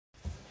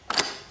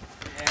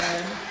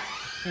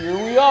Here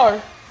we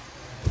are.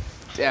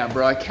 Damn,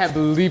 bro, I can't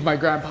believe my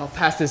grandpa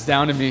passed this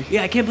down to me.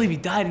 Yeah, I can't believe he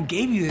died and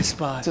gave you this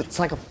spot. It's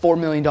like a $4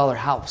 million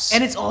house.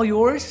 And it's all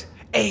yours?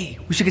 Hey,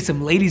 we should get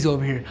some ladies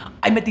over here.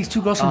 I met these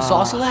two girls from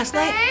Salsa last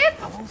night.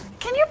 Babe,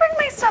 can you bring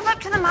my stuff up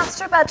to the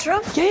master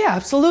bedroom? Yeah,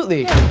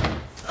 absolutely. Yeah.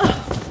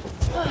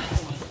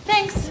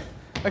 Thanks.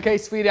 Okay,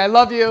 sweetie, I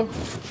love you.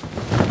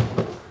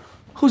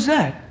 Who's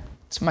that?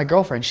 It's my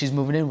girlfriend. She's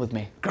moving in with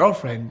me.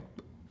 Girlfriend?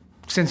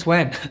 Since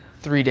when?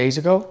 3 days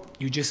ago.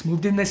 You just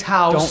moved in this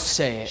house. Don't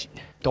say it.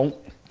 Don't.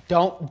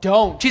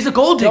 She's a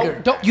gold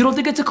digger. You don't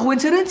think it's a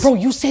coincidence? Bro,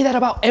 you say that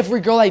about every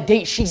girl I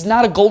date. She's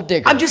not a gold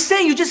digger. I'm just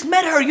saying, you just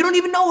met her. You don't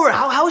even know her.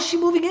 How is she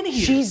moving in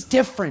here? She's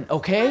different,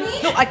 okay?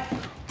 No,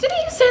 Didn't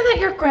you say that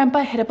your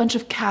grandpa hid a bunch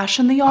of cash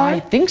in the yard? I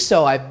think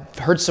so. I've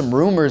heard some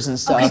rumors and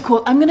stuff. Okay,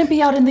 cool. I'm gonna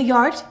be out in the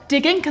yard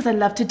digging because I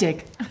love to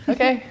dig.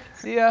 Okay,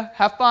 see ya.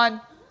 Have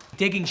fun.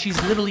 Digging,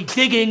 she's literally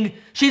digging.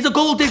 She's a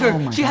gold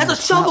digger. She has a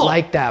It's shovel. not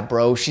like that,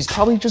 bro. She's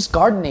probably just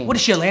gardening. What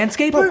is she, a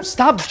landscaper? Bro,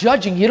 stop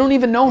judging. You don't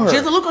even know her. She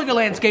doesn't look like a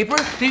landscaper.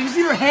 Have you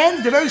seen her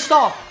hands? They're very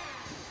soft.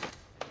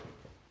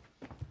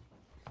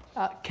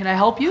 Can I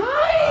help you?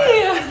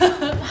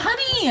 Hi!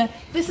 Honey,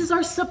 this is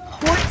our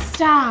support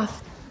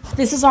staff.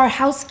 This is our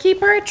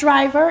housekeeper,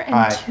 driver,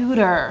 and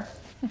tutor.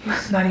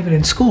 She's not even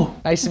in school.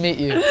 Nice to meet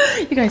you.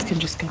 You guys can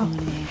just go.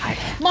 Hi.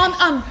 Mom,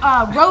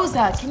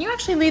 Rosa, can you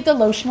actually leave the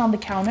lotion on the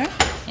counter?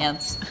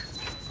 Yes.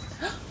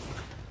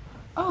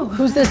 Oh,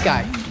 who's this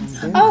guy?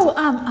 Oh,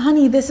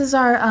 honey, this is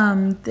our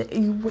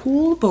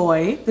pool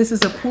boy. This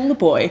is a pool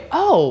boy.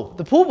 Oh,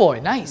 the pool boy.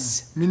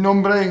 Nice. Mi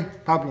nombre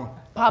Pablo.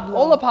 Pablo.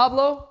 Hola,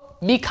 Pablo.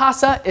 Mi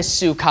casa es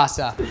su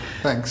casa.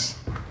 Thanks.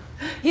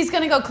 He's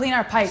gonna go clean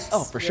our pipes.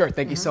 Oh, for sure.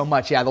 Thank you so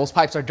much. Yeah, those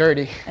pipes are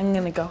dirty. I'm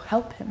gonna go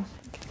help him.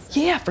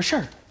 Yeah, for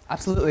sure.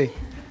 Absolutely.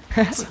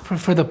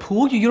 For the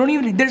pool? You don't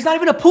even, there's not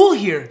even a pool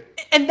here.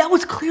 And that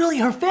was clearly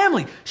her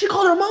family. She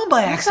called her mom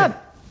by accident.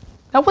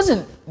 That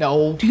wasn't,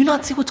 no. Do you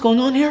not see what's going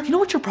on here? You know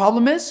what your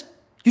problem is?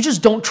 You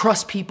just don't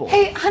trust people.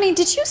 Hey, honey,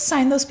 did you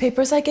sign those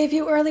papers I gave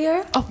you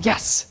earlier? Oh,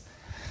 yes.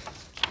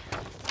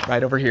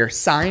 Right over here.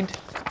 Signed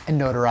and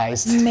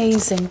notarized.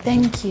 Amazing,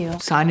 thank you.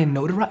 Signed and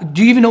notarized?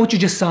 Do you even know what you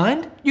just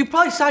signed? You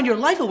probably signed your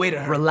life away to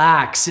her.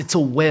 Relax, it's a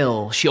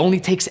will. She only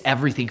takes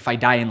everything if I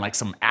die in like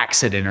some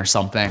accident or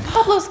something.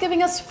 Pablo's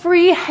giving us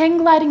free hang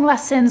gliding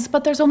lessons,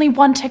 but there's only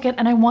one ticket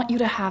and I want you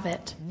to have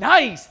it.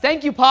 Nice,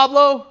 thank you,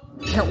 Pablo.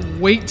 Can't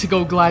wait to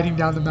go gliding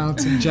down the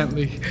mountain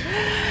gently.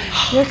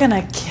 You're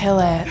gonna kill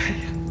it.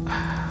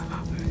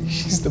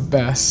 She's the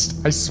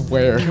best, I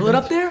swear. Kill it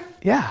up there?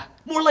 Yeah.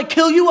 More like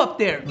kill you up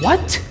there.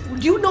 What?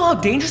 Do you know how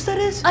dangerous that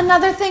is?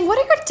 Another thing, what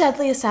are your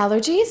deadliest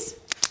allergies?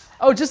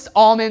 Oh, just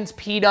almonds,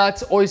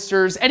 peanuts,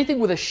 oysters, anything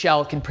with a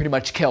shell can pretty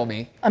much kill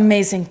me.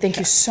 Amazing, thank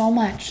you so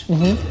much.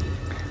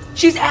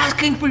 She's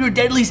asking for your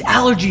deadliest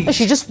allergies.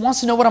 She just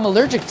wants to know what I'm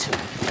allergic to.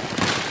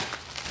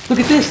 Look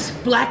at this.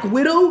 Black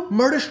Widow,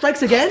 murder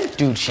strikes again?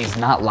 Dude, she's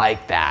not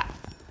like that.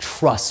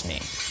 Trust me.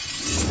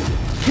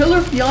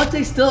 Killer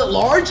fiance still at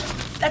large?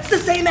 That's the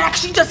same act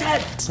she just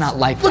had. It's not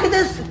like that. Look at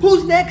this.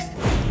 Who's next?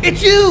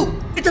 It's you.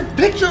 It's a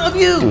picture of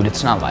you. Dude,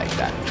 it's not like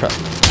that.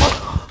 Trust me.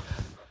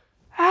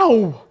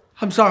 Ow.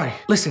 I'm sorry.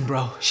 Listen,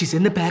 bro. She's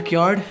in the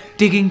backyard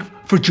digging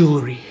for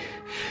jewelry.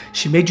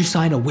 She made you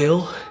sign a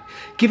will,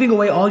 giving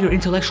away all your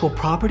intellectual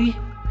property.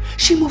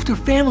 She moved her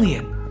family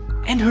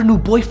in and her new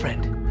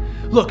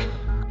boyfriend. Look,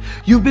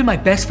 you've been my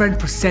best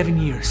friend for 7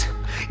 years.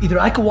 Either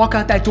I can walk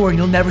out that door and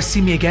you'll never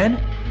see me again,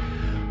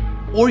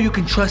 or you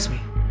can trust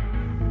me.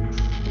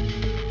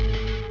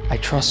 I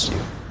trust you.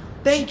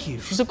 Thank you.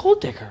 She's a gold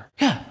digger.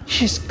 Yeah.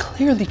 She's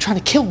clearly trying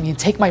to kill me and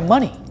take my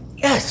money.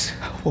 Yes.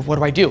 Well, what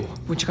do I do?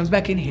 When she comes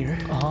back in here,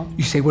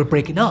 you say we're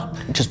breaking up.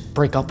 Just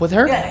break up with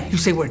her? Yeah, you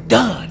say we're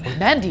done.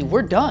 Mandy,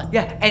 we're done.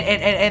 Yeah,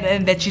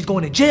 and that she's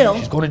going to jail.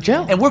 She's going to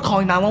jail. And we're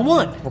calling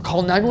 911. We're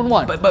calling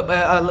 911.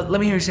 But let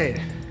me hear you say it.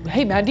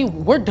 Hey, Mandy,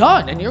 we're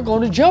done, and you're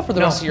going to jail for the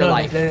rest of your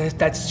life.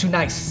 That's too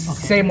nice. Okay.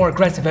 Say it more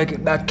aggressive.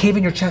 Cave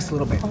in your chest a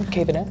little bit. I'm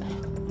caving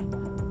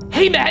in.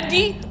 Hey,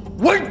 Mandy,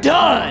 we're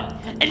done,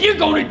 and you're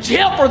going to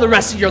jail for the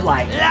rest of your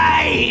life.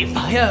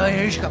 Yeah,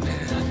 here she comes.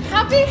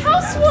 Happy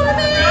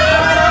housewarming!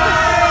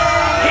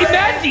 Hey,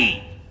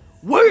 Mandy,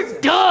 we're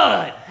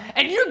done,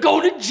 and you're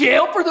going to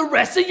jail for the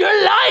rest of your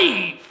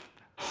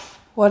life.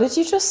 What did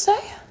you just say?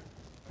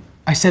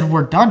 I said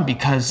we're done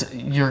because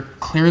you're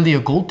clearly a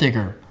gold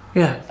digger.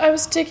 Yeah. I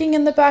was digging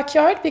in the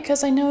backyard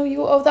because I know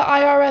you owe the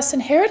IRS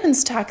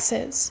inheritance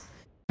taxes.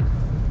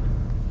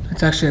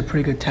 It's actually a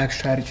pretty good tax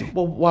strategy.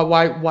 Well,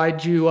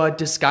 why'd you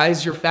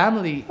disguise your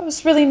family? I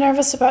was really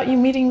nervous about you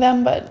meeting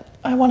them, but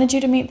I wanted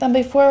you to meet them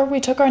before we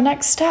took our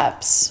next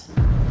steps.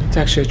 It's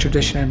actually a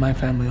tradition in my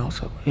family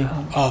also. Yeah.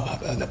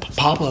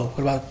 Pablo, what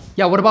about?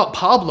 Yeah, what about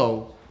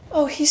Pablo?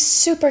 Oh, he's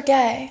super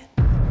gay.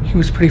 He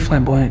was pretty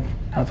flamboyant,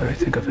 now that I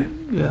think of it.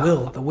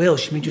 Yeah. The will,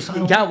 she made you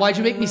sign. Yeah, why'd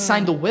you make me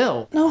sign the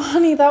will? No,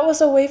 honey, that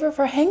was a waiver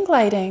for hang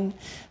gliding.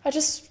 I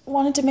just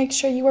wanted to make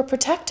sure you were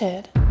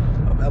protected.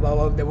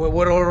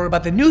 What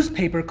about the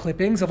newspaper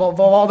clippings of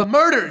all the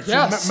murders?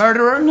 Yes.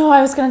 Murderer? No,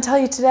 I was going to tell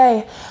you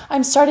today.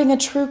 I'm starting a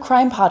true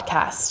crime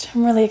podcast.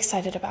 I'm really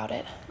excited about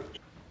it.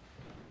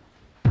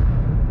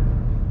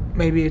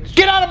 Maybe it's...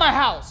 Get out of my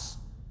house!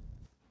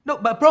 No,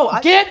 but bro,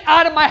 Get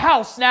out of my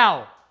house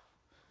now!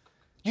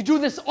 You do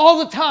this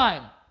all the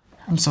time.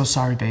 I'm so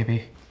sorry,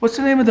 baby. What's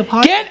the name of the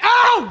podcast? Get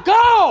out!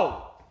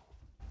 Go!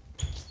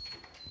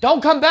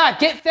 Don't come back.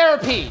 Get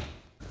therapy.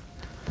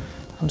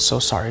 I'm so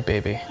sorry,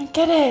 baby. I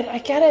get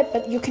it,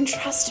 but you can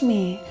trust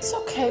me. It's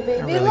okay,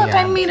 baby. really Look,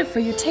 I am. made it for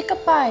you. Take a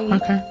bite.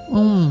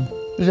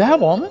 Does it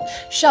have almonds?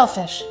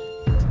 Shellfish.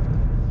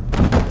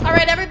 All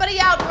right, everybody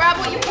out. Grab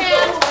what you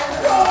can.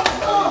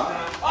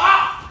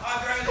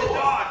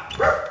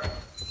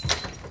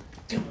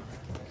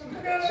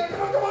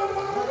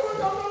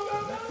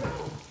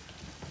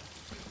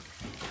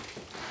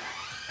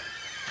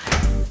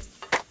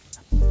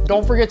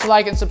 Don't forget to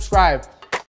like and subscribe.